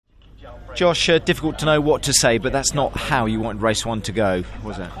Josh, difficult to know what to say, but that's not how you wanted race 1 to go,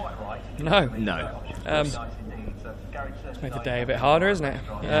 was it? No. It's Made the day a bit harder, isn't it?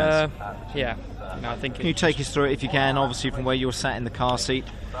 Yes. Yeah. I think. Can you take us through it if you can, obviously from where you're sat in the car seat?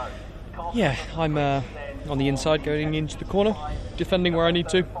 Yeah, I'm on the inside going into the corner, defending where I need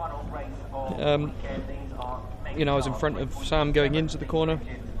to. I was in front of Sam going into the corner.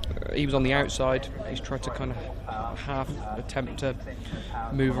 He was on the outside. He's tried to kind of half attempt to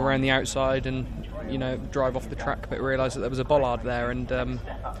move around the outside and, drive off the track, but realised that there was a bollard there and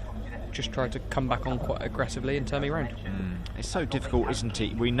just tried to come back on quite aggressively and turn me around. It's so difficult, isn't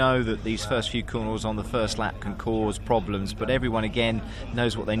it? We know that these first few corners on the first lap can cause problems, but everyone again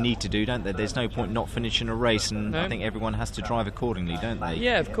knows what they need to do, don't they? There's no point not finishing a race, and I think everyone has to drive accordingly, don't they?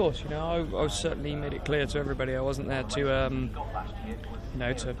 Yeah, of course. I certainly made it clear to everybody I wasn't there to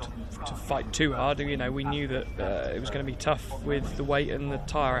fight too hard. We knew that it was going to be tough with the weight and the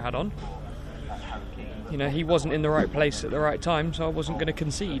tyre I had on. He wasn't in the right place at the right time, so I wasn't going to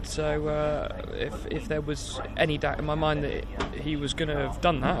concede. So if there was any doubt in my mind that he was going to have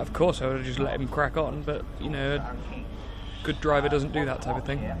done that, of course I would have just let him crack on. But, a good driver doesn't do that type of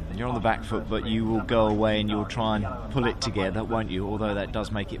thing. You're on the back foot, but you will go away and you'll try and pull it together, won't you? Although that does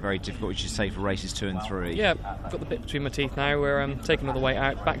make it very difficult, as you say, for races 2 and 3. Yeah, I've got the bit between my teeth now. We're taking all the weight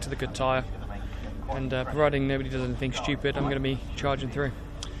out, back to the good tyre. And providing nobody does anything stupid, I'm going to be charging through.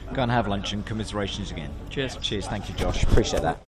 Go and have lunch, and commiserations again. Cheers. Thank you, Josh. Appreciate that.